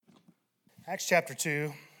Acts chapter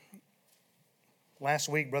 2. Last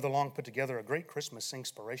week, Brother Long put together a great Christmas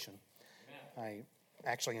inspiration. I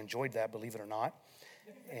actually enjoyed that, believe it or not.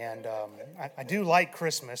 And I do like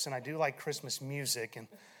Christmas, and I do like Christmas music, and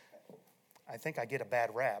I think I get a bad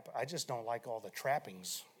rap. I just don't like all the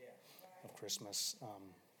trappings of Christmas.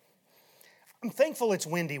 I'm thankful it's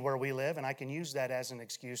windy where we live, and I can use that as an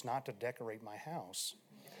excuse not to decorate my house.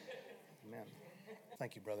 Amen.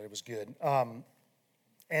 Thank you, brother. It was good.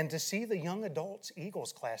 And to see the young adults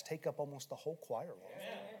Eagles class take up almost the whole choir load.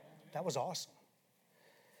 That was awesome.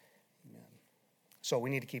 Amen. So we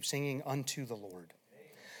need to keep singing unto the Lord.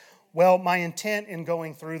 Well, my intent in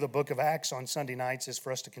going through the book of Acts on Sunday nights is for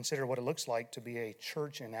us to consider what it looks like to be a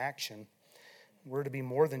church in action. We're to be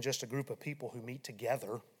more than just a group of people who meet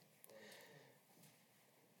together.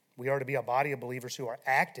 We are to be a body of believers who are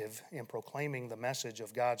active in proclaiming the message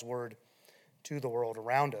of God's word to the world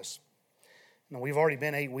around us. Now, we've already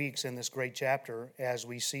been 8 weeks in this great chapter as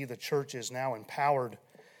we see the church is now empowered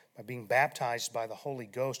by being baptized by the Holy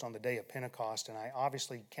Ghost on the day of Pentecost. And I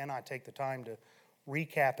obviously cannot take the time to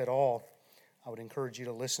recap it all. I would encourage you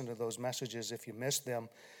to listen to those messages if you missed them.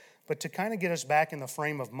 But to kind of get us back in the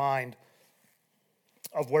frame of mind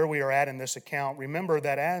of where we are at in this account, remember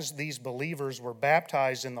that as these believers were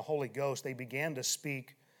baptized in the Holy Ghost, they began to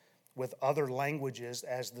speak with other languages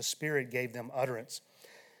as the Spirit gave them utterance.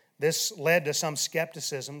 This led to some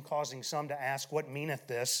skepticism, causing some to ask, "What meaneth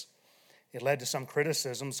this?" It led to some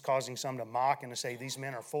criticisms, causing some to mock and to say, "These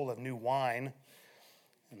men are full of new wine."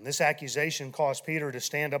 And this accusation caused Peter to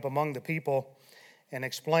stand up among the people and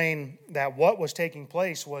explain that what was taking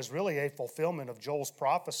place was really a fulfillment of Joel's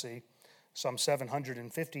prophecy some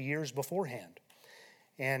 750 years beforehand.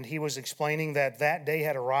 And he was explaining that that day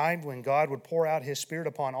had arrived when God would pour out his Spirit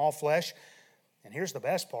upon all flesh. And here's the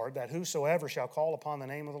best part, that whosoever shall call upon the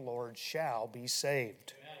name of the Lord shall be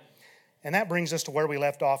saved. Amen. And that brings us to where we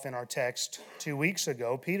left off in our text 2 weeks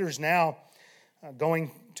ago. Peter's now going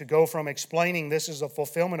to go from explaining this is a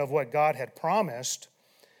fulfillment of what God had promised,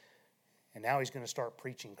 and now he's going to start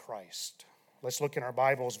preaching Christ. Let's look in our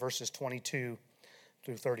Bibles, verses 22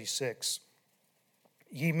 through 36.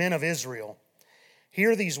 Ye men of Israel,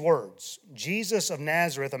 hear these words. Jesus of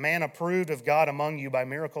Nazareth, a man approved of God among you by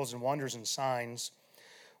miracles and wonders and signs,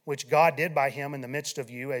 which God did by him in the midst of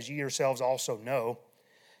you, as ye yourselves also know.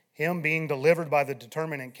 Him being delivered by the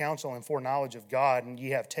determinate counsel and foreknowledge of God, and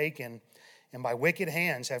ye have taken, and by wicked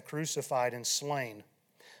hands have crucified and slain,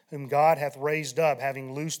 whom God hath raised up,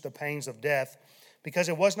 having loosed the pains of death, because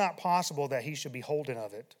it was not possible that he should be holden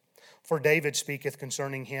of it. For David speaketh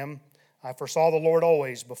concerning him, I foresaw the Lord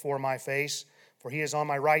always before my face, for he is on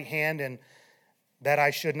my right hand, and that I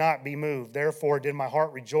should not be moved. Therefore did my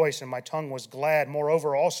heart rejoice, and my tongue was glad.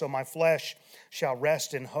 Moreover also my flesh shall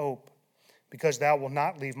rest in hope, because thou wilt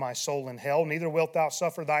not leave my soul in hell, neither wilt thou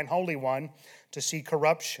suffer thine Holy One to see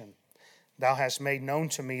corruption. Thou hast made known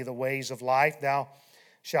to me the ways of life. Thou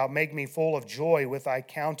shalt make me full of joy with thy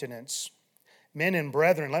countenance. Men and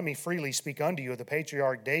brethren, let me freely speak unto you of the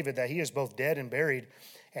patriarch David, that he is both dead and buried,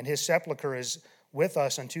 and his sepulchre is with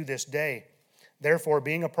us unto this day. Therefore,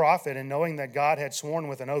 being a prophet, and knowing that God had sworn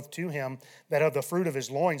with an oath to him, that of the fruit of his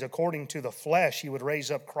loins, according to the flesh, he would raise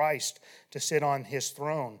up Christ to sit on his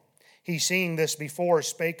throne. He, seeing this before,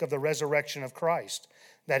 spake of the resurrection of Christ,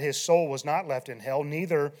 that his soul was not left in hell,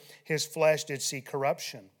 neither his flesh did see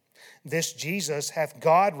corruption. This Jesus hath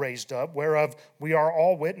God raised up, whereof we are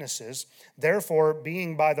all witnesses. Therefore,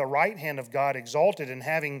 being by the right hand of God exalted, and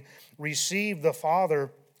having received the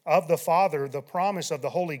Father the promise of the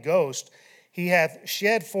Holy Ghost, he hath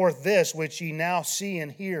shed forth this which ye now see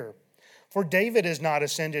and hear. For David is not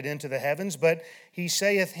ascended into the heavens, but he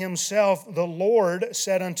saith himself, the Lord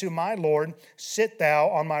said unto my Lord, sit thou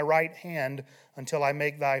on my right hand until I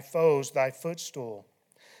make thy foes thy footstool.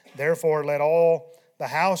 Therefore let all the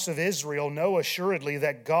house of Israel know assuredly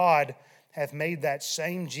that God hath made that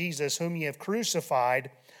same Jesus whom ye have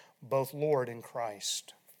crucified, both Lord and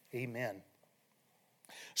Christ. Amen.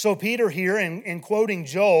 So Peter here, in quoting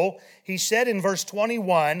Joel, he said in verse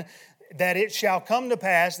 21 that it shall come to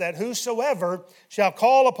pass that whosoever shall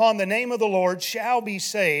call upon the name of the Lord shall be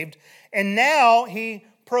saved. And now he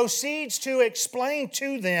proceeds to explain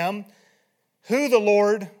to them who the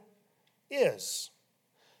Lord is.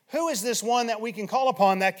 Who is this one that we can call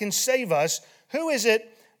upon that can save us? Who is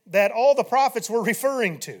it that all the prophets were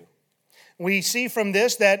referring to? We see from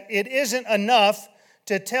this that it isn't enough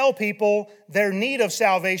to tell people their need of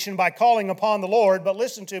salvation by calling upon the Lord. But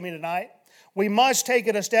listen to me tonight. We must take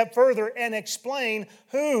it a step further and explain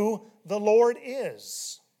who the Lord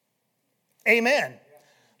is. Amen.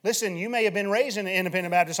 Listen, you may have been raised in an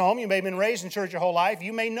independent Baptist home. You may have been raised in church your whole life.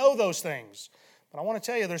 You may know those things. But I want to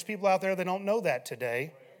tell you, there's people out there that don't know that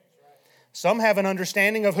today. Some have an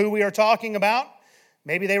understanding of who we are talking about.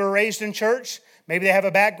 Maybe they were raised in church. Maybe they have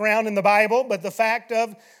a background in the Bible. But the fact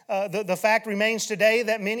remains today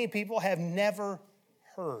that many people have never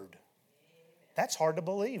heard. That's hard to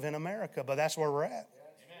believe in America, but that's where we're at.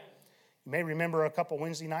 You may remember a couple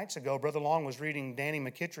Wednesday nights ago, Brother Long was reading Danny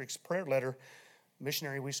McKittrick's prayer letter,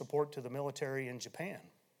 missionary we support to the military in Japan.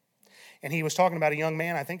 And he was talking about a young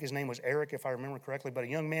man, I think his name was Eric, if I remember correctly, but a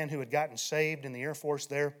young man who had gotten saved in the Air Force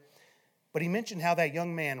there. But he mentioned how that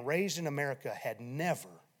young man, raised in America, had never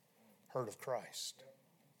heard of Christ.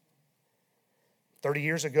 30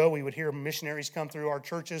 years ago, we would hear missionaries come through our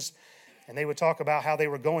churches, and they would talk about how they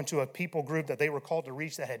were going to a people group that they were called to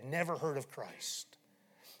reach that had never heard of Christ.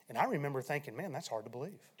 And I remember thinking, man, that's hard to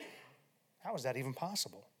believe. How is that even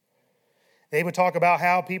possible? They would talk about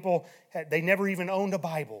how people, they never even owned a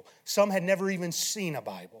Bible. Some had never even seen a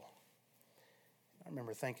Bible. I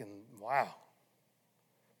remember thinking, wow.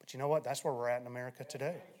 But you know what? That's where we're at in America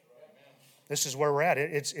today. This is where we're at.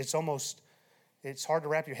 It's hard to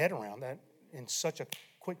wrap your head around that in such a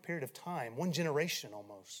quick period of time, one generation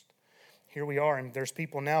almost. Here we are, and there's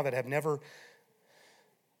people now that have never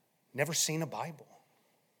seen a Bible.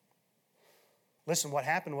 Listen, what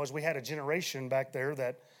happened was we had a generation back there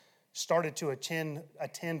that started to attend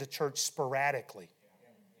a church sporadically.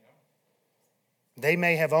 They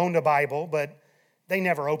may have owned a Bible, but they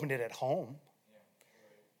never opened it at home.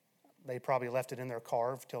 They probably left it in their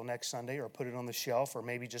car till next Sunday or put it on the shelf or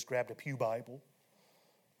maybe just grabbed a pew Bible.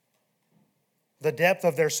 The depth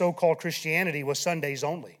of their so-called Christianity was Sundays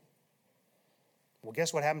only. Well,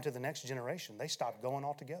 guess what happened to the next generation? They stopped going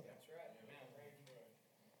altogether.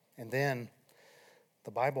 And then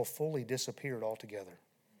the Bible fully disappeared altogether.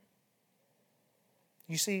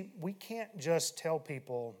 You see, we can't just tell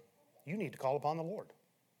people, you need to call upon the Lord.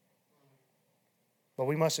 But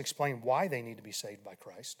we must explain why they need to be saved by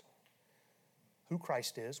Christ, who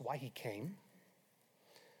Christ is, why He came.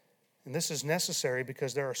 And this is necessary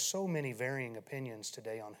because there are so many varying opinions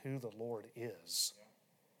today on who the Lord is.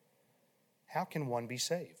 How can one be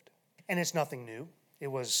saved? And it's nothing new. It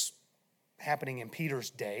was happening in Peter's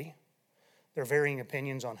day. There are varying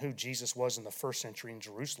opinions on who Jesus was in the first century in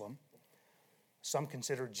Jerusalem. Some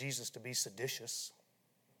considered Jesus to be seditious.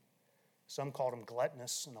 Some called him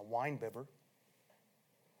gluttonous and a winebibber.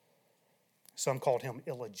 Some called him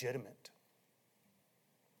illegitimate.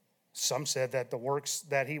 Some said that the works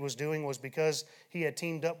that he was doing was because he had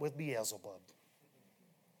teamed up with Beelzebub.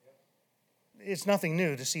 It's nothing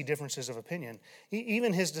new to see differences of opinion.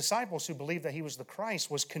 Even his disciples who believed that he was the Christ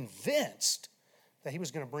was convinced that he was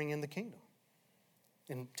going to bring in the kingdom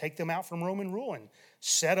and take them out from Roman rule and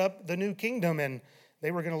set up the new kingdom, and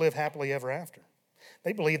they were going to live happily ever after.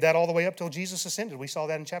 They believed that all the way up till Jesus ascended. We saw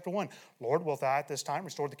that in chapter 1. Lord, wilt thou at this time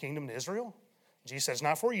restore the kingdom to Israel? Jesus says,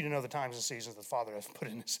 not for you to know the times and seasons that the Father has put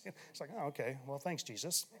in his hand. It's like, oh, okay, well, thanks,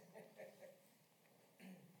 Jesus.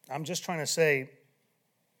 I'm just trying to say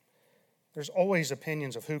there's always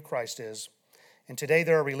opinions of who Christ is. And today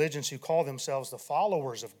there are religions who call themselves the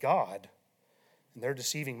followers of God, and they're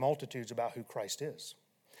deceiving multitudes about who Christ is.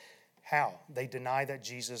 How? They deny that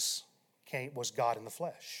Jesus was God in the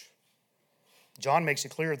flesh. John makes it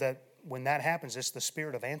clear that when that happens, it's the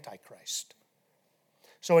spirit of Antichrist.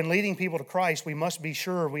 So in leading people to Christ, we must be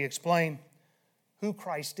sure we explain who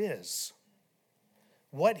Christ is,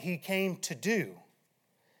 what he came to do.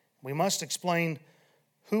 We must explain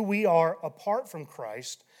who we are apart from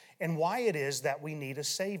Christ and why it is that we need a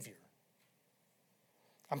Savior.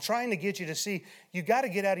 I'm trying to get you to see, you got to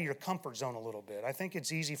get out of your comfort zone a little bit. I think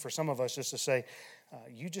it's easy for some of us just to say,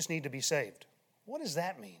 you just need to be saved. What does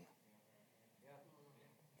that mean?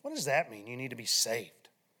 What does that mean, you need to be saved?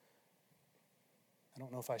 I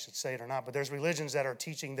don't know if I should say it or not, but there's religions that are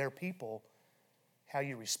teaching their people how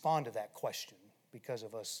you respond to that question because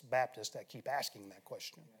of us Baptists that keep asking that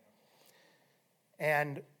question.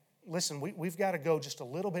 And listen, we've got to go just a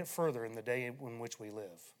little bit further in the day in which we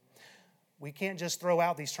live. We can't just throw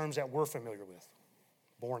out these terms that we're familiar with.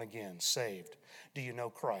 Born again, saved. Do you know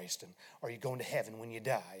Christ? And are you going to heaven when you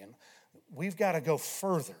die? And we've got to go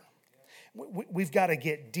further. We've got to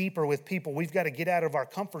get deeper with people. We've got to get out of our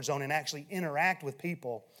comfort zone and actually interact with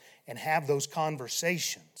people and have those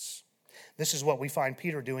conversations. This is what we find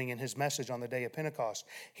Peter doing in his message on the day of Pentecost.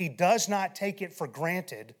 He does not take it for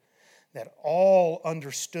granted that all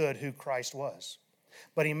understood who Christ was.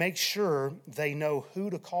 But he makes sure they know who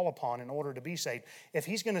to call upon in order to be saved. If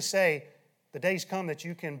he's going to say, the day's come that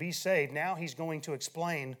you can be saved, now he's going to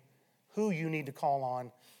explain who you need to call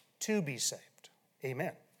on to be saved.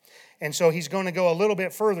 Amen. And so he's going to go a little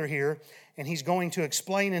bit further here, and he's going to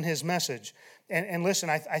explain in his message. And listen,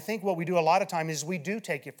 I think what we do a lot of times is we do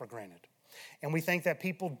take it for granted. And we think that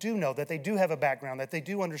people do know, that they do have a background, that they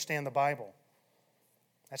do understand the Bible.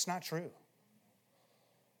 That's not true.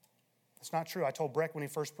 That's not true. I told Breck when he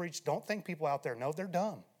first preached, don't think people out there know they're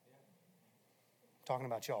dumb. I'm talking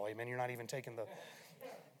about y'all, amen. You're not even taking the...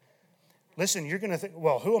 Listen, you're going to think,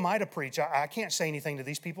 well, who am I to preach? I can't say anything to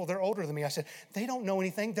these people. They're older than me. I said, they don't know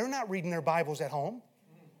anything. They're not reading their Bibles at home.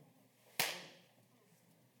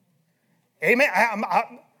 Amen.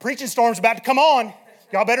 Preaching storm's about to come on.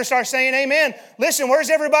 Y'all better start saying amen. Listen, where's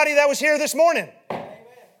everybody that was here this morning?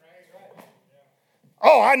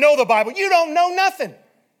 Oh, I know the Bible. You don't know nothing.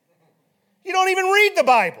 You don't even read the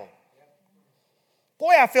Bible.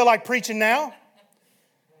 Boy, I feel like preaching now.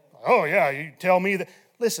 Oh, yeah, you tell me that.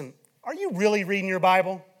 Listen, are you really reading your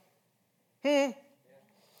Bible? And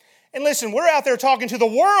listen, we're out there talking to the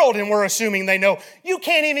world and we're assuming they know. You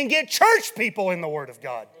can't even get church people in the Word of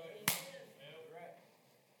God.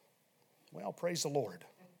 Well, praise the Lord.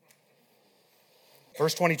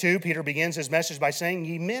 Verse 22, Peter begins his message by saying,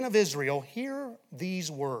 "Ye men of Israel, hear these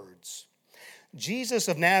words. Jesus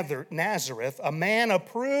of Nazareth, a man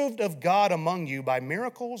approved of God among you by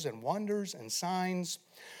miracles and wonders and signs,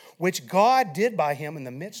 which God did by him in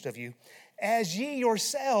the midst of you, as ye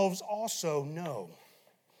yourselves also know."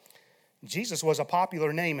 Jesus was a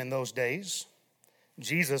popular name in those days.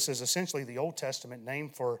 Jesus is essentially the Old Testament name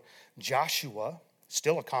for Joshua,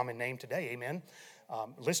 still a common name today, amen.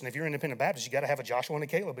 Listen, if you're independent Baptist, you got to have a Joshua and a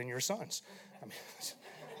Caleb in your sons. I mean,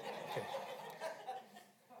 okay.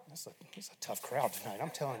 That's a tough crowd tonight, I'm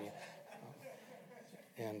telling you.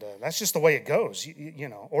 And that's just the way it goes, you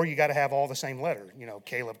know. Or you got to have all the same letter, you know,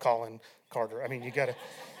 Caleb, Colin, Carter. I mean, you got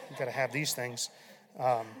to have these things.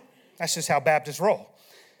 That's just how Baptists roll.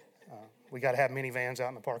 We got to have minivans out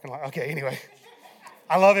in the parking lot. Okay, anyway.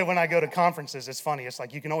 I love it when I go to conferences. It's funny. It's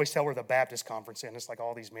like you can always tell where the Baptist conference is. It's like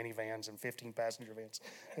all these minivans and 15-passenger vans.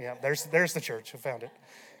 Yeah, there's the church. I found it.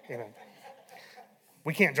 You know,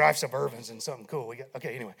 we can't drive Suburbans and something cool.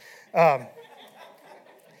 Okay, anyway.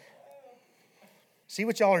 See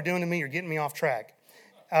what y'all are doing to me? You're getting me off track.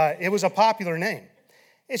 It was a popular name.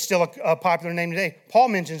 It's still a popular name today. Paul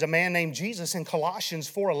mentions a man named Jesus in Colossians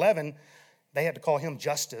 4:11. They had to call him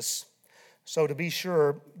Justus. So to be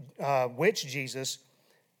sure which Jesus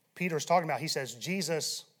Peter's talking about, he says,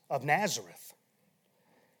 Jesus of Nazareth.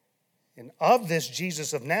 And of this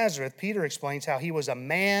Jesus of Nazareth, Peter explains how he was a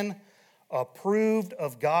man approved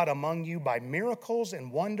of God among you by miracles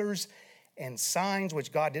and wonders and signs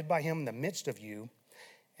which God did by him in the midst of you,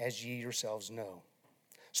 as ye yourselves know.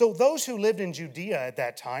 So those who lived in Judea at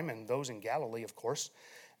that time, and those in Galilee, of course,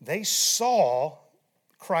 they saw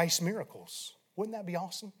Christ's miracles. Wouldn't that be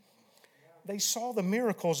awesome? They saw the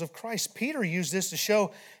miracles of Christ. Peter used this to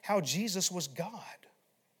show how Jesus was God.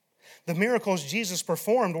 The miracles Jesus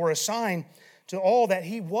performed were a sign to all that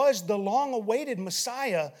he was the long-awaited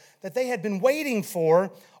Messiah that they had been waiting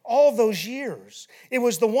for all those years. It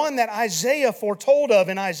was the one that Isaiah foretold of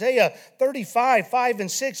in Isaiah 35, 5 and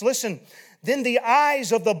 6. Listen, "Then the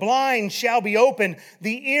eyes of the blind shall be opened,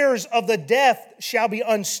 the ears of the deaf shall be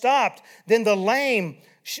unstopped, then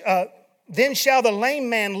shall the lame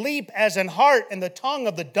man leap as an hart, and the tongue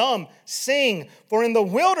of the dumb sing. For in the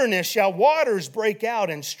wilderness shall waters break out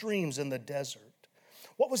and streams in the desert."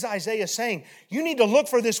 What was Isaiah saying? You need to look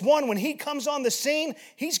for this one. When he comes on the scene,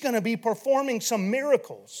 he's going to be performing some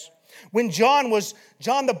miracles. When John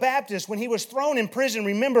the Baptist, when he was thrown in prison,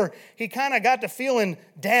 remember, he kind of got to feeling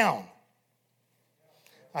down.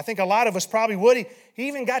 I think a lot of us probably would. He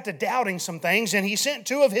even got to doubting some things, and he sent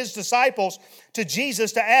two of his disciples to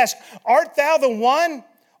Jesus to ask, "Art thou the one,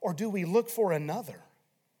 or do we look for another?"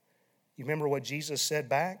 You remember what Jesus said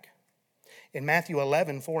back? In Matthew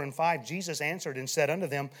 11, 4 and 5, Jesus answered and said unto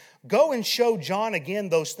them, "Go and show John again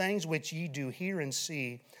those things which ye do hear and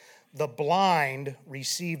see. The blind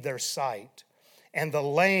receive their sight, and the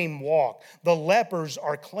lame walk. The lepers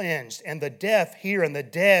are cleansed, and the deaf hear, and the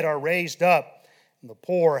dead are raised up. And the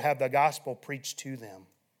poor have the gospel preached to them."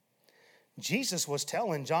 Jesus was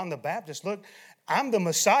telling John the Baptist, look, I'm the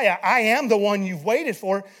Messiah. I am the one you've waited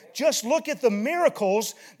for. Just look at the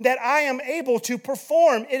miracles that I am able to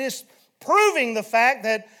perform. It is proving the fact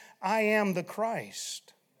that I am the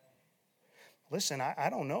Christ. Listen,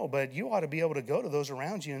 I don't know, but you ought to be able to go to those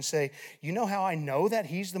around you and say, you know how I know that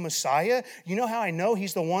he's the Messiah? You know how I know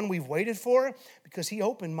he's the one we've waited for? Because he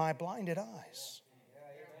opened my blinded eyes.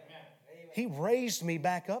 He raised me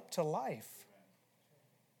back up to life.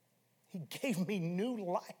 He gave me new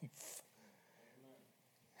life.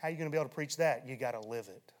 How are you going to be able to preach that? You got to live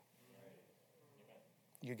it.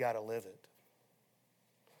 you got to live it.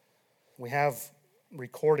 We have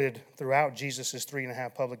recorded throughout Jesus'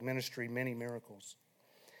 3.5 public ministry many miracles.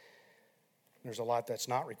 There's a lot that's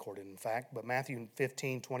not recorded, in fact, but Matthew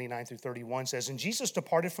 15:29-31 says, And Jesus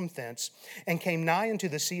departed from thence, and came nigh unto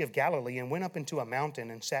the Sea of Galilee, and went up into a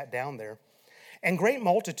mountain, and sat down there. And great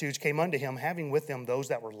multitudes came unto him, having with them those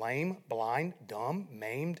that were lame, blind, dumb,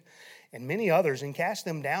 maimed, and many others, and cast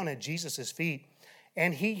them down at Jesus' feet,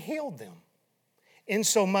 and he healed them,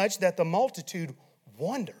 insomuch that the multitude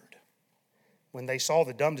wondered when they saw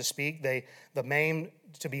the dumb to speak, the maimed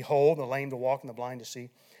to behold, the lame to walk, and the blind to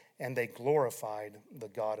see. And they glorified the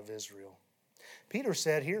God of Israel. Peter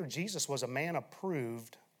said here, Jesus was a man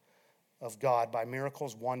approved of God by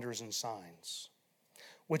miracles, wonders, and signs,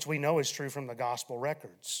 which we know is true from the gospel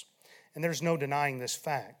records. And there's no denying this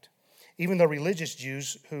fact. Even the religious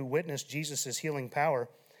Jews who witnessed Jesus' healing power,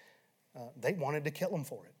 they wanted to kill him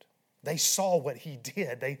for it. They saw what he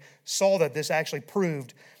did. They saw that this actually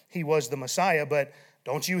proved he was the Messiah. But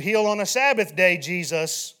don't you heal on a Sabbath day,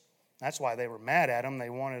 Jesus? That's why they were mad at him. They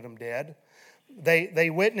wanted him dead. They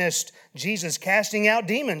witnessed Jesus casting out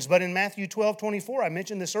demons. But in Matthew 12:24, I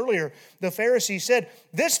mentioned this earlier, the Pharisees said,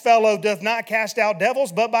 This fellow doth not cast out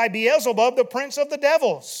devils, but by Beelzebub, the prince of the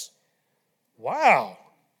devils. Wow.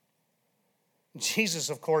 Jesus,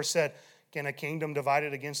 of course, said, Can a kingdom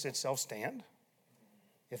divided against itself stand?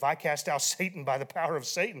 If I cast out Satan by the power of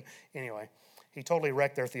Satan. Anyway, he totally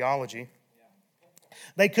wrecked their theology.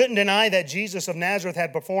 They couldn't deny that Jesus of Nazareth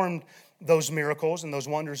had performed those miracles and those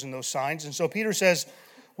wonders and those signs. And so Peter says,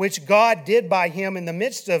 which God did by him in the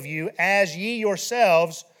midst of you, as ye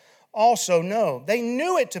yourselves also know. They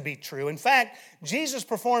knew it to be true. In fact, Jesus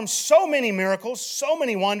performed so many miracles, so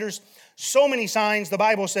many wonders, so many signs, the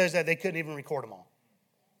Bible says that they couldn't even record them all.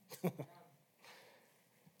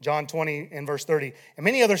 John 20 and verse 30. And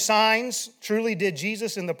many other signs truly did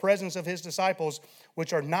Jesus in the presence of his disciples,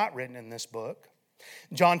 which are not written in this book.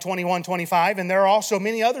 John 21:25, and there are also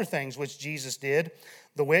many other things which Jesus did,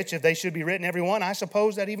 the which, if they should be written every one, I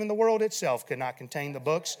suppose that even the world itself could not contain the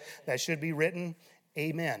books that should be written.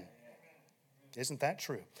 Amen. Isn't that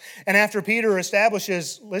true? And after Peter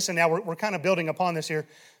establishes, listen, now we're kind of building upon this here.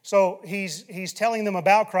 So he's telling them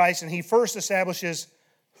about Christ, and he first establishes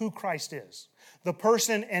who Christ is. The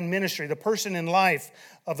person and ministry, the person and life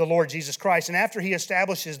of the Lord Jesus Christ. And after he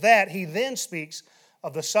establishes that, he then speaks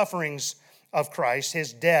of the sufferings of Christ,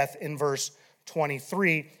 his death in verse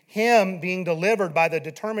 23. Him being delivered by the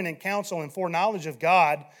determinate counsel and foreknowledge of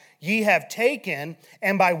God, ye have taken,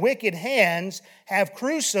 and by wicked hands have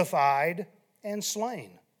crucified and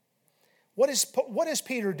slain. What is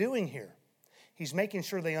Peter doing here? He's making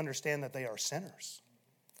sure they understand that they are sinners.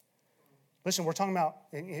 Listen, we're talking about,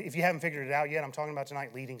 if you haven't figured it out yet, I'm talking about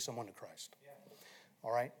tonight leading someone to Christ.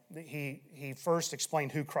 All right? He first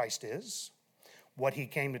explained who Christ is, what he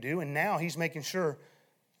came to do, and now he's making sure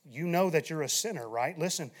you know that you're a sinner, right?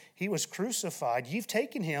 Listen, he was crucified. You've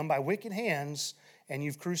taken him by wicked hands, and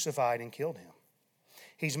you've crucified and killed him.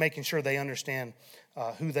 He's making sure they understand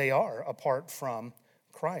who they are apart from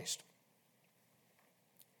Christ.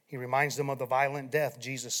 He reminds them of the violent death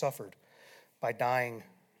Jesus suffered by dying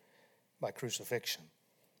by crucifixion.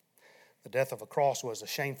 The death of a cross was a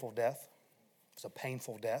shameful death. It was a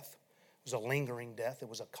painful death. It was a lingering death. It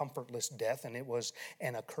was a comfortless death, and it was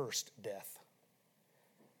an accursed death.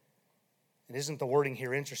 And isn't the wording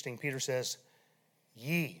here interesting? Peter says,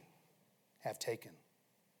 ye have taken.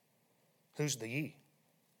 Who's the ye?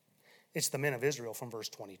 It's the men of Israel from verse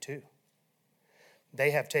 22.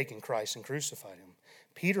 They have taken Christ and crucified him.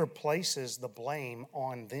 Peter places the blame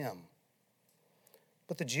on them.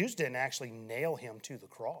 But the Jews didn't actually nail him to the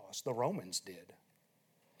cross. The Romans did.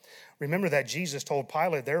 Remember that Jesus told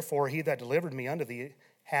Pilate, therefore, he that delivered me unto thee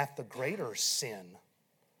hath the greater sin.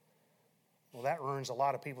 Well, that ruins a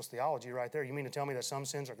lot of people's theology right there. You mean to tell me that some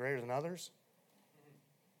sins are greater than others?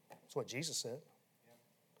 That's what Jesus said.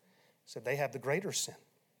 He said they have the greater sin.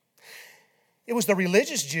 It was the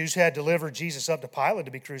religious Jews who had delivered Jesus up to Pilate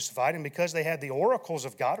to be crucified, and because they had the oracles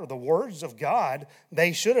of God or the words of God,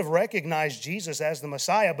 they should have recognized Jesus as the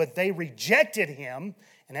Messiah, but they rejected him,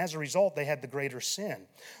 and as a result, they had the greater sin.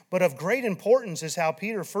 But of great importance is how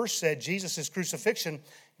Peter first said Jesus' crucifixion.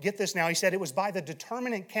 Get this now, he said it was by the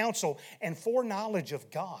determinate counsel and foreknowledge of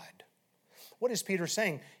God. What is Peter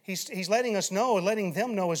saying? He's letting us know, and letting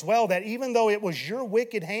them know as well, that even though it was your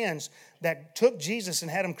wicked hands that took Jesus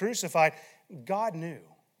and had him crucified, God knew.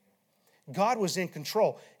 God was in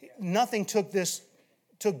control. Nothing took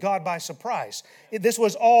God by surprise. This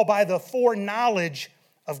was all by the foreknowledge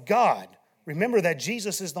of God. Remember that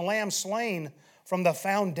Jesus is the Lamb slain from the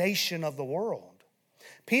foundation of the world.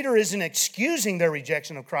 Peter isn't excusing their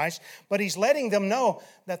rejection of Christ, but he's letting them know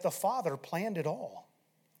that the Father planned it all.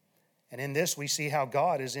 And in this, we see how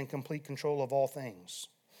God is in complete control of all things.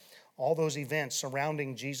 All those events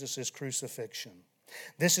surrounding Jesus' crucifixion.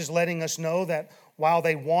 This is letting us know that while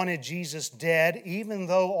they wanted Jesus dead, even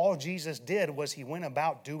though all Jesus did was he went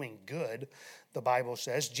about doing good, the Bible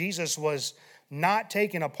says, Jesus was not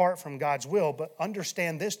taken apart from God's will, but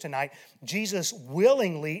understand this tonight, Jesus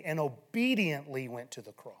willingly and obediently went to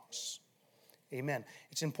the cross. Amen.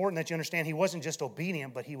 It's important that you understand he wasn't just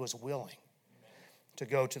obedient, but he was willing to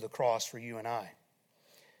go to the cross for you and I.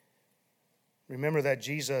 Remember that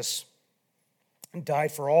Jesus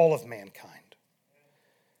died for all of mankind,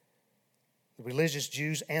 the religious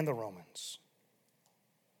Jews and the Romans.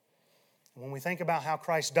 When we think about how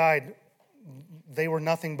Christ died, they were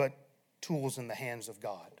nothing but tools in the hands of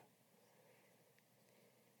God.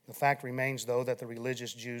 The fact remains, though, that the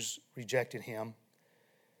religious Jews rejected him,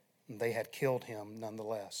 and they had killed him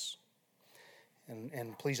nonetheless.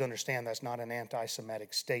 And please understand, that's not an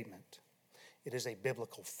anti-Semitic statement. It is a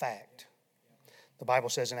biblical fact. The Bible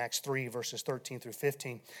says in Acts 3, verses 13 through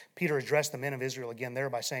 15, Peter addressed the men of Israel again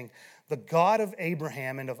there by saying, "The God of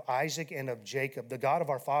Abraham and of Isaac and of Jacob, the God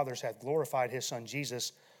of our fathers, hath glorified his son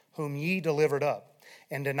Jesus, whom ye delivered up,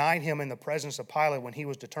 and denied him in the presence of Pilate when he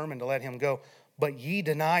was determined to let him go. But ye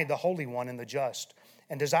denied the Holy One and the just,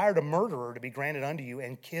 and desired a murderer to be granted unto you,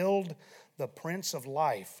 and killed the Prince of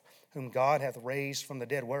Life, whom God hath raised from the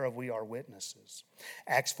dead, whereof we are witnesses."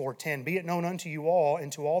 Acts 4:10, "Be it known unto you all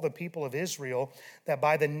and to all the people of Israel, that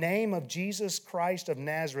by the name of Jesus Christ of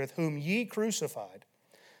Nazareth, whom ye crucified,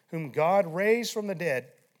 whom God raised from the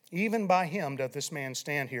dead, even by him doth this man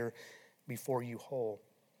stand here before you whole."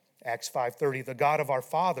 Acts 5:30, "The God of our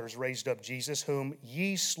fathers raised up Jesus, whom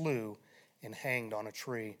ye slew and hanged on a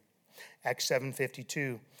tree." Acts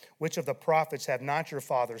 7:52, "Which of the prophets have not your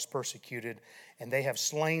fathers persecuted? And they have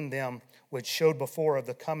slain them which showed before of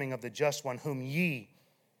the coming of the just one, whom ye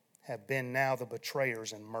have been now the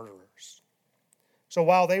betrayers and murderers." So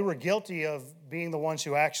while they were guilty of being the ones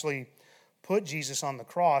who actually put Jesus on the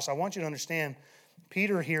cross, I want you to understand,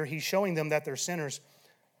 Peter here, he's showing them that they're sinners.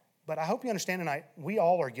 But I hope you understand tonight, we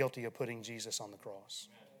all are guilty of putting Jesus on the cross.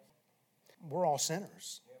 We're all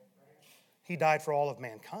sinners. He died for all of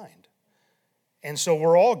mankind. And so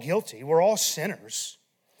we're all guilty. We're all sinners.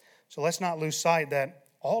 So let's not lose sight that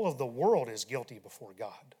all of the world is guilty before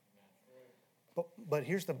God. But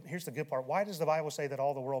here's the good part. Why does the Bible say that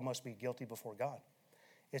all the world must be guilty before God?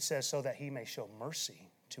 It says so that he may show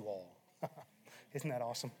mercy to all. Isn't that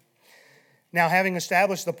awesome? Now, having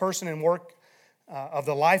established the person and work of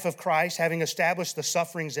the life of Christ, having established the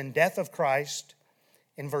sufferings and death of Christ,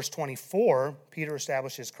 in verse 24, Peter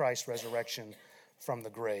establishes Christ's resurrection from the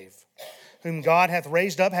grave, whom God hath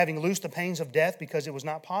raised up, having loosed the pains of death, because it was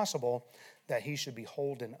not possible that he should be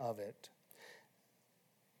holden of it.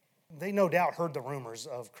 They no doubt heard the rumors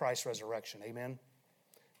of Christ's resurrection, amen?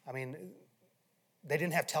 I mean, they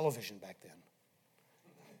didn't have television back then.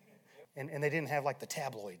 And they didn't have like the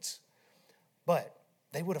tabloids. But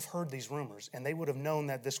they would have heard these rumors, and they would have known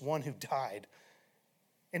that this one who died.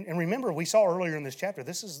 And remember, we saw earlier in this chapter,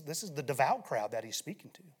 this is the devout crowd that he's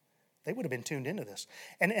speaking to. They would have been tuned into this.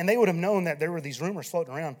 And they would have known that there were these rumors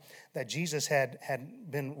floating around that Jesus had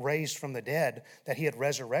been raised from the dead, that he had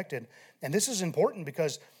resurrected. And this is important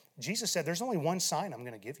because Jesus said, there's only one sign I'm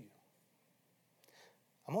going to give you.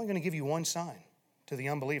 I'm only going to give you one sign to the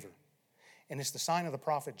unbeliever. And it's the sign of the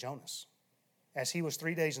prophet Jonas. As he was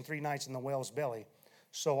 3 days and 3 nights in the whale's belly,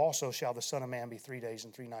 so also shall the Son of Man be 3 days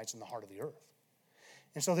and 3 nights in the heart of the earth.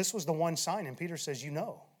 And so this was the one sign, and Peter says, you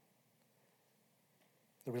know.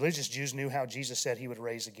 The religious Jews knew how Jesus said he would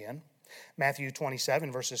rise again. Matthew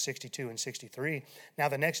 27, verses 62 and 63. Now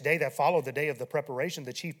the next day that followed the day of the preparation,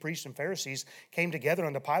 the chief priests and Pharisees came together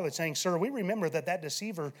unto Pilate, saying, Sir, we remember that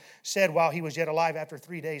deceiver said while he was yet alive, after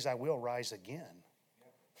 3 days I will rise again.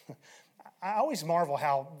 I always marvel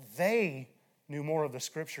how they knew more of the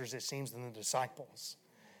scriptures, it seems, than the disciples.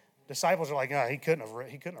 Disciples are like, he couldn't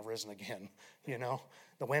have risen again. You know,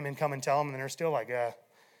 the women come and tell them, and they're still like,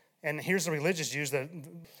 And here's the religious Jews that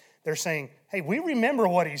they're saying, hey, we remember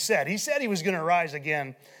what he said. He said he was going to rise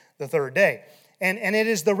again the third day. And it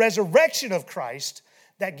is the resurrection of Christ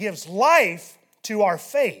that gives life to our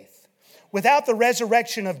faith. Without the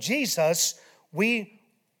resurrection of Jesus,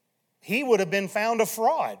 he would have been found a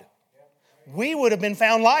fraud. We would have been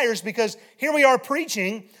found liars, because here we are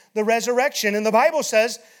preaching the resurrection. And the Bible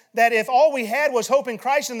says that if all we had was hope in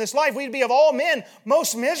Christ in this life, we'd be of all men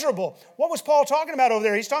most miserable. What was Paul talking about over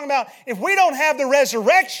there? He's talking about if we don't have the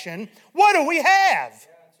resurrection, what do we have?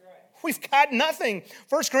 we've got nothing.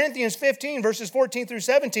 1 Corinthians 15, verses 14 through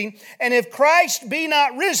 17. And if Christ be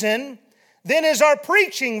not risen, then is our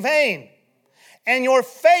preaching vain, and your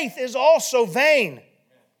faith is also vain.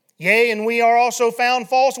 Yea, and we are also found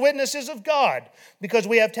false witnesses of God, because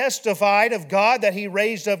we have testified of God that he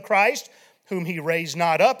raised up Christ, whom he raised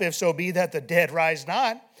not up, if so be that the dead rise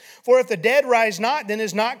not. For if the dead rise not, then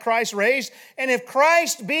is not Christ raised. And if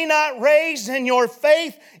Christ be not raised, then your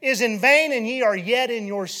faith is in vain, and ye are yet in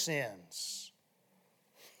your sins.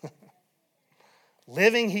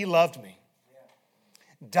 Living, he loved me.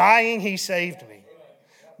 Dying, he saved me.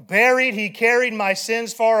 Buried, he carried my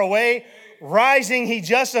sins far away. Rising, he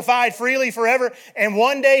justified freely forever. And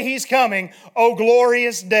one day he's coming. Oh,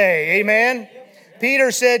 glorious day. Amen.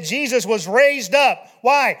 Peter said Jesus was raised up.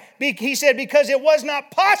 Why? He said because it was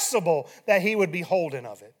not possible that he would be holden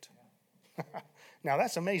of it. Now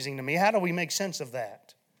that's amazing to me. How do we make sense of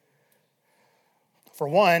that? For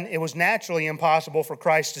one, it was naturally impossible for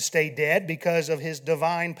Christ to stay dead because of his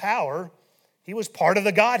divine power. He was part of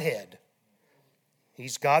the Godhead.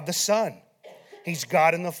 He's God the Son. He's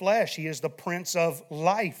God in the flesh. He is the Prince of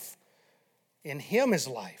life. In him is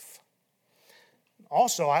life.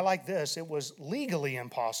 Also, I like this. It was legally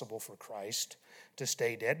impossible for Christ to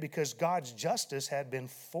stay dead because God's justice had been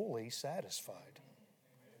fully satisfied.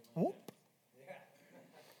 Whoop.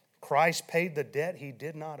 Christ paid the debt he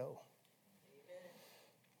did not owe.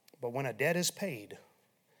 But when a debt is paid,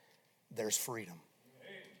 there's freedom.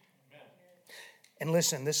 And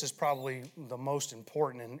listen, this is probably the most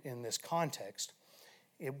important in this context.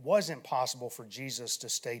 It wasn't possible for Jesus to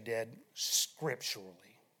stay dead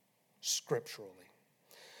scripturally. Scripturally.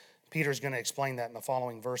 Peter's going to explain that in the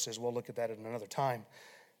following verses. We'll look at that at another time.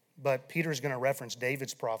 But Peter's going to reference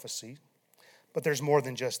David's prophecy. But there's more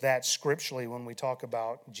than just that scripturally when we talk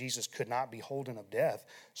about Jesus could not be holden of death.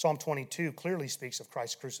 Psalm 22 clearly speaks of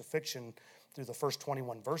Christ's crucifixion through the first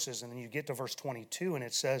 21 verses. And then you get to verse 22 and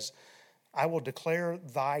it says, I will declare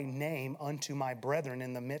thy name unto my brethren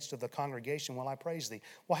in the midst of the congregation while I praise thee.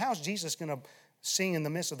 Well, how's Jesus going to sing in the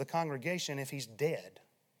midst of the congregation if he's dead?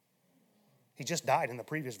 He just died in the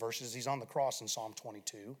previous verses. He's on the cross in Psalm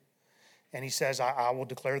 22. And he says, I will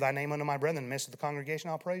declare thy name unto my brethren in the midst of the congregation,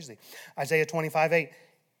 I'll praise thee. Isaiah 25:8,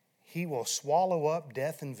 he will swallow up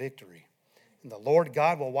death in victory. And the Lord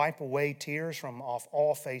God will wipe away tears from off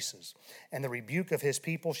all faces. And the rebuke of his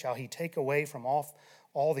people shall he take away from off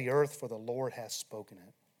all the earth, for the Lord hath spoken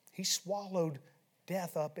it. He swallowed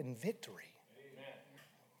death up in victory.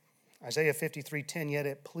 Amen. Isaiah 53:10, yet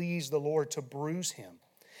it pleased the Lord to bruise him.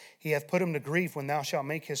 He hath put him to grief when thou shalt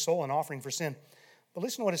make his soul an offering for sin. But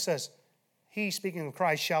listen to what it says. He, speaking of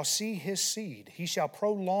Christ, shall see his seed. He shall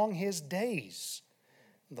prolong his days.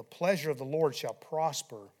 The pleasure of the Lord shall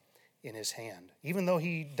prosper in his hand. Even though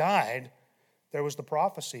he died, there was the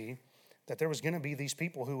prophecy that there was going to be these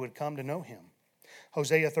people who would come to know him.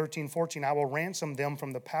 Hosea 13:14, I will ransom them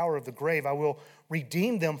from the power of the grave. I will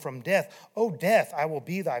redeem them from death. O death, I will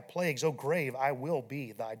be thy plagues. O grave, I will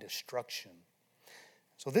be thy destruction.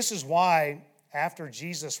 So this is why after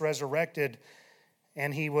Jesus resurrected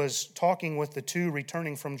and he was talking with the two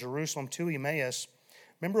returning from Jerusalem to Emmaus,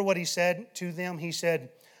 remember what he said to them? He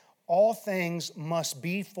said, all things must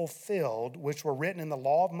be fulfilled, which were written in the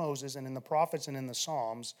law of Moses and in the prophets and in the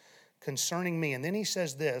Psalms concerning me. And then he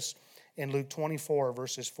says this in Luke 24,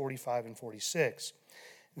 verses 45 and 46.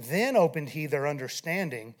 Then opened he their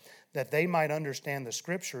understanding that they might understand the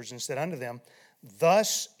scriptures, and said unto them,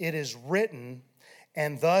 thus it is written,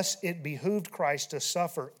 and thus it behooved Christ to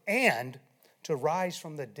suffer and to rise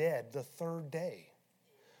from the dead the third day.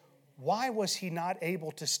 Why was he not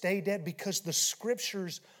able to stay dead? Because the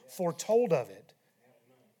scriptures foretold of it.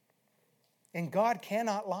 And God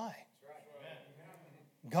cannot lie.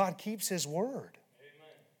 God keeps his word.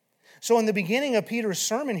 So in the beginning of Peter's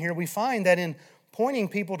sermon here, we find that in pointing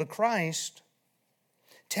people to Christ,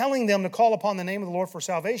 telling them to call upon the name of the Lord for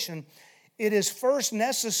salvation, it is first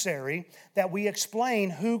necessary that we explain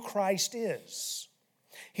who Christ is.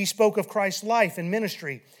 He spoke of Christ's life and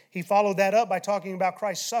ministry. He followed that up by talking about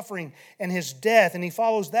Christ's suffering and his death. And he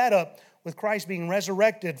follows that up with Christ being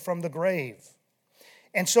resurrected from the grave.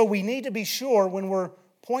 And so we need to be sure when we're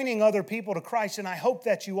pointing other people to Christ, and I hope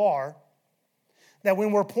that you are, that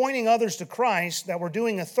when we're pointing others to Christ, that we're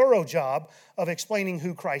doing a thorough job of explaining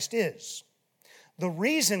who Christ is. The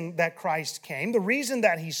reason that Christ came, the reason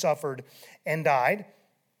that he suffered and died,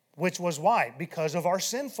 which was why? Because of our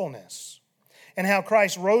sinfulness. And how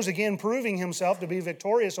Christ rose again, proving himself to be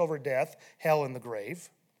victorious over death, hell, and the grave,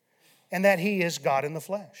 and that he is God in the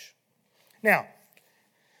flesh. Now,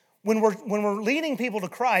 when we're leading people to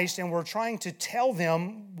Christ and we're trying to tell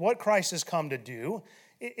them what Christ has come to do,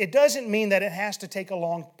 It doesn't mean that it has to take a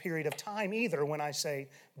long period of time either when I say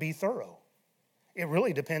be thorough. It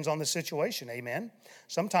really depends on the situation, amen?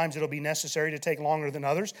 Sometimes it'll be necessary to take longer than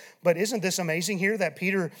others. But isn't this amazing here that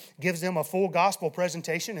Peter gives them a full gospel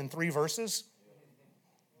presentation in 3 verses?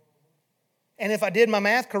 And if I did my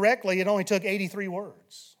math correctly, it only took 83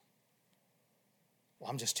 words.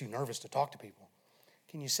 Well, I'm just too nervous to talk to people.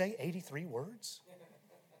 Can you say 83 words?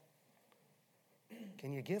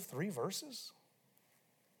 Can you give 3 verses?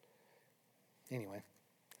 Anyway.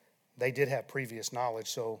 They did have previous knowledge,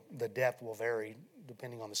 so the depth will vary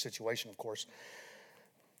depending on the situation, of course.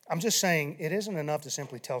 I'm just saying it isn't enough to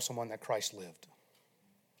simply tell someone that Christ lived.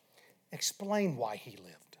 Explain why he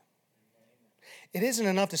lived. It isn't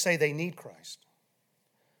enough to say they need Christ,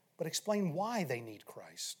 but explain why they need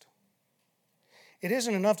Christ. It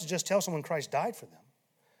isn't enough to just tell someone Christ died for them,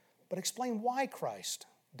 but explain why Christ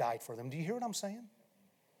died for them. Do you hear what I'm saying?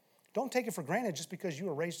 Don't take it for granted just because you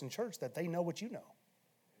were raised in church that they know what you know.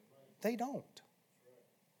 They don't.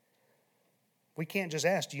 We can't just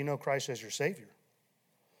ask, do you know Christ as your Savior?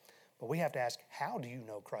 But we have to ask, how do you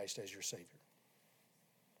know Christ as your Savior?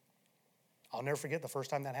 I'll never forget the first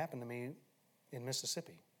time that happened to me in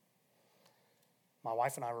Mississippi. My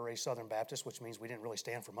wife and I were raised Southern Baptist, which means we didn't really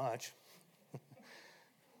stand for much.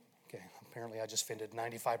 Okay, apparently I just offended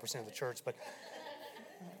 95% of the church, but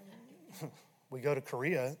we go to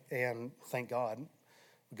Korea, and thank God,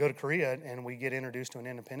 we go to Korea and we get introduced to an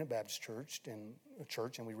independent Baptist church,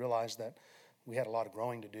 and we realized that we had a lot of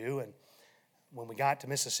growing to do. And when we got to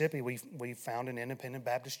Mississippi, we found an independent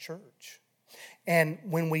Baptist church. And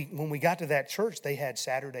when we got to that church, they had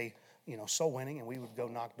Saturday, soul winning, and we would go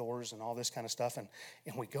knock doors and all this kind of stuff. And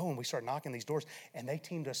we go and we start knocking these doors, and they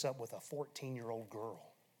teamed us up with a 14-year-old girl.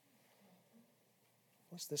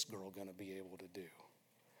 What's this girl going to be able to do?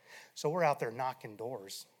 So we're out there knocking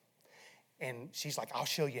doors. And she's like, I'll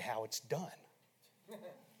show you how it's done.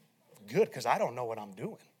 Good, because I don't know what I'm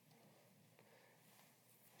doing.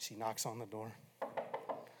 She knocks on the door.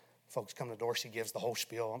 Folks come to the door. She gives the whole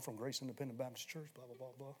spiel. I'm from Grace Independent Baptist Church, blah, blah, blah,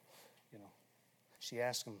 blah. She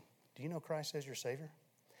asked him, do you know Christ as your Savior?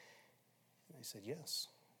 And he said, yes.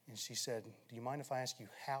 And she said, do you mind if I ask you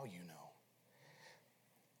how you know?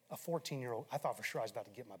 A 14-year-old, I thought for sure I was about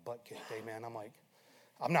to get my butt kicked. Amen. I'm like,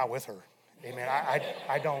 I'm not with her. Amen.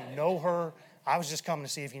 I don't know her. I was just coming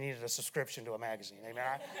to see if you needed a subscription to a magazine.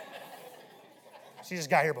 Amen. She just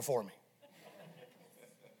got here before me.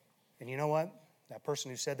 And you know what? That person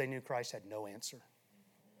who said they knew Christ had no answer.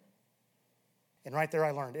 And right there I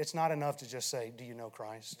learned it's not enough to just say, do you know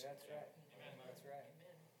Christ? That's right. That's right.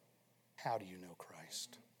 How do you know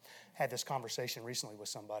Christ? I had this conversation recently with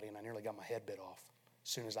somebody, and I nearly got my head bit off as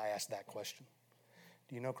soon as I asked that question.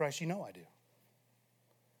 Do you know Christ? You know I do.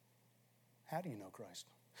 How do you know Christ?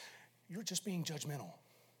 You're just being judgmental.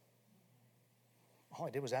 All I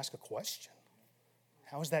did was ask a question.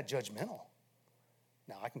 How is that judgmental?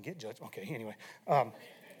 Now, I can get judged. Okay, anyway.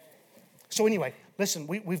 So anyway, listen,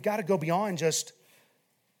 we've got to go beyond just,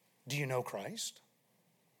 do you know Christ?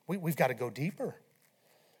 We've got to go deeper.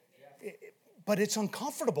 But it's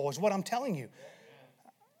uncomfortable is what I'm telling you.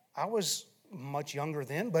 I was much younger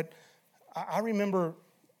then, but I remember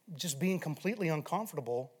just being completely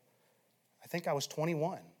uncomfortable. I think I was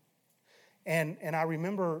 21. And I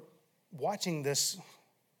remember watching this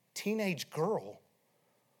teenage girl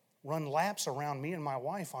run laps around me and my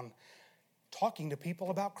wife on talking to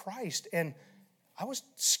people about Christ. And I was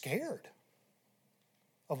scared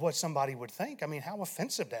of what somebody would think. I mean, how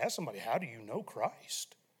offensive to ask somebody, how do you know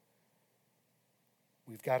Christ?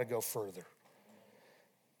 We've got to go further.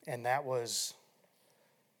 And that was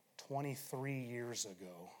 23 years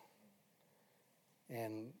ago.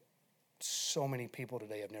 And so many people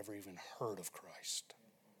today have never even heard of Christ.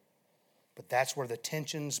 But that's where the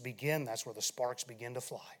tensions begin. That's where the sparks begin to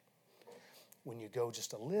fly. When you go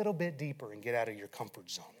just a little bit deeper and get out of your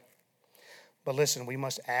comfort zone. But listen, we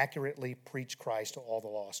must accurately preach Christ to all the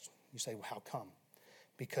lost. You say, well, how come?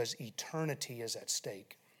 Because eternity is at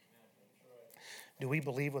stake. Do we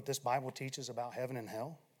believe what this Bible teaches about heaven and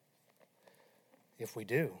hell? If we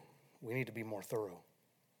do, we need to be more thorough.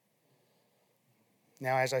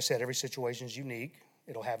 Now, as I said, every situation is unique.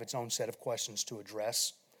 It'll have its own set of questions to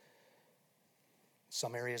address.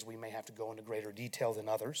 Some areas we may have to go into greater detail than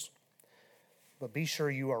others. But be sure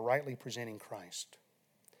you are rightly presenting Christ.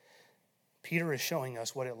 Peter is showing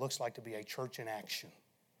us what it looks like to be a church in action.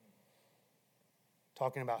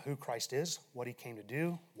 Talking about who Christ is, what he came to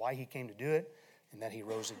do, why he came to do it, and that he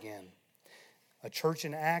rose again. A church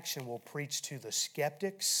in action will preach to the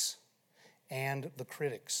skeptics and the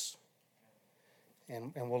critics.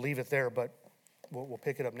 And we'll leave it there, but We'll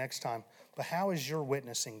pick it up next time. But how is your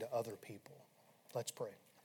witnessing to other people? Let's pray.